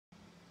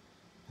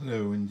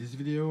Hello, in this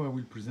video I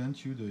will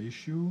present you the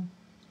issue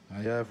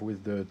I have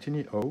with the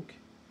TinyhawkS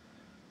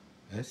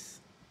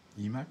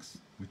Emax,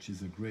 which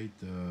is a great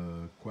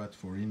quad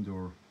for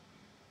indoor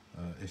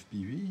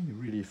FPV,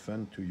 really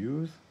fun to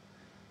use,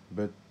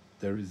 but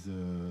there is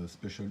a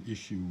special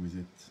issue with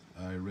it.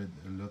 I read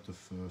a lot of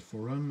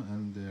forum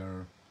and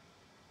there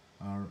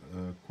are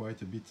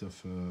quite a bit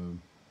of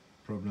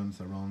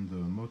problems around the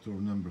motor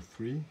number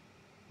 3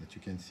 that you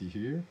can see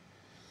here.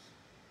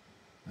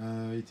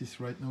 It is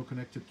right now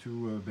connected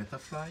to beta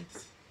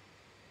flights,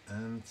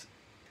 and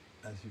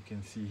as you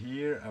can see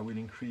here, I will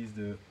increase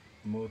the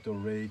motor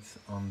rates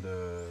on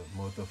the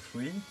motor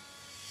 3,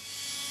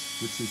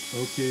 which is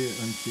okay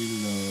until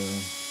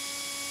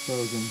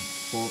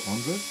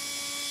 1400,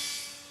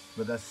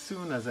 but as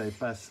soon as I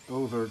pass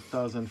over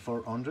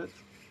 1400,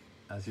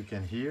 as you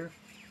can hear,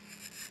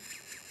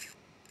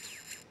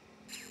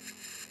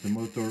 the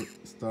motor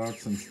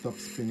starts and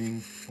stops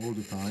spinning all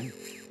the time,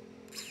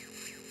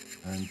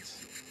 and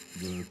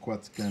the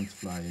quads can't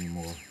fly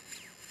anymore.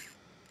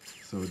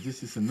 So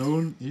this is a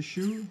known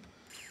issue.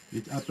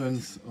 It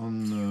happens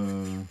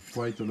on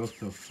quite a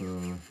lot of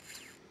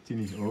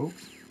Tinyhawk.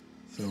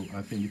 So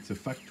I think it's a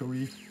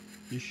factory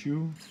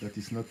issue that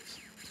is not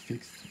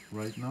fixed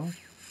right now.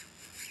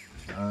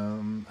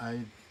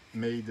 I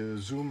made a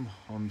zoom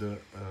on the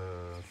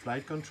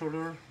flight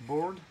controller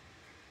board,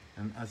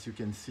 and as you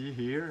can see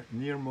here,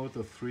 near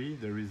motor 3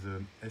 there is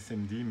an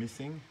SMD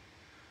missing.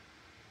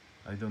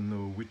 I don't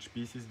know which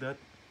piece is that.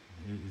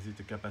 Is it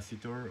a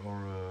capacitor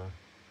or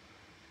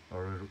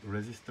a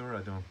resistor?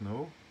 I don't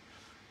know.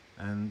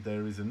 And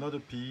there is another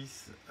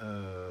piece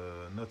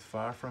not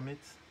far from it,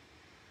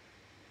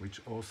 which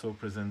also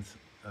presents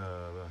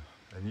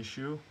an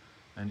issue,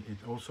 and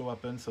it also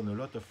happens on a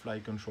lot of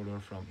flight controller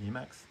from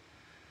Emax,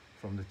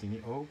 from the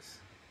Tinyhawks.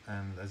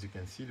 And as you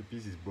can see, the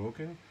piece is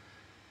broken.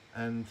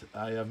 And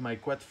I have my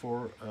quad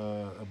for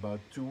about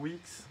 2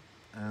 weeks,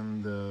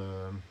 and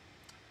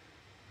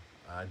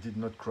I did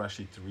not crash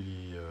it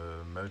really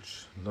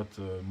much, not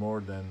more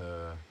than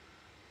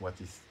what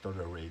is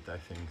tolerate, I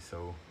think.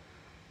 So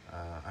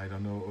I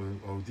don't know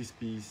how this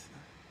piece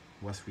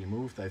was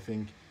removed. I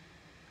think,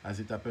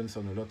 as it happens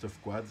on a lot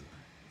of quads,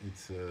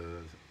 it's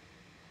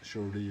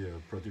surely a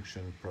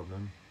production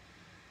problem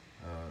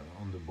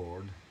on the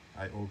board.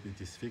 I hope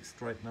it is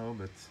fixed right now,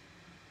 but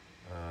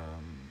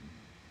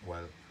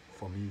well,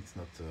 for me it's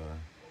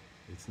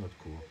not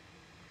cool.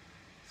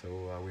 So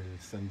I will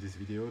send this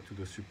video to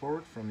the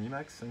support from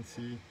Emax and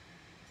see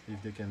if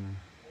they can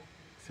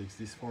fix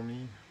this for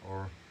me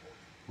or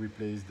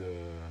replace the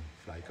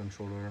flight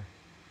controller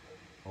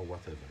or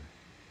whatever.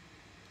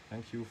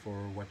 Thank you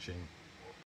for watching.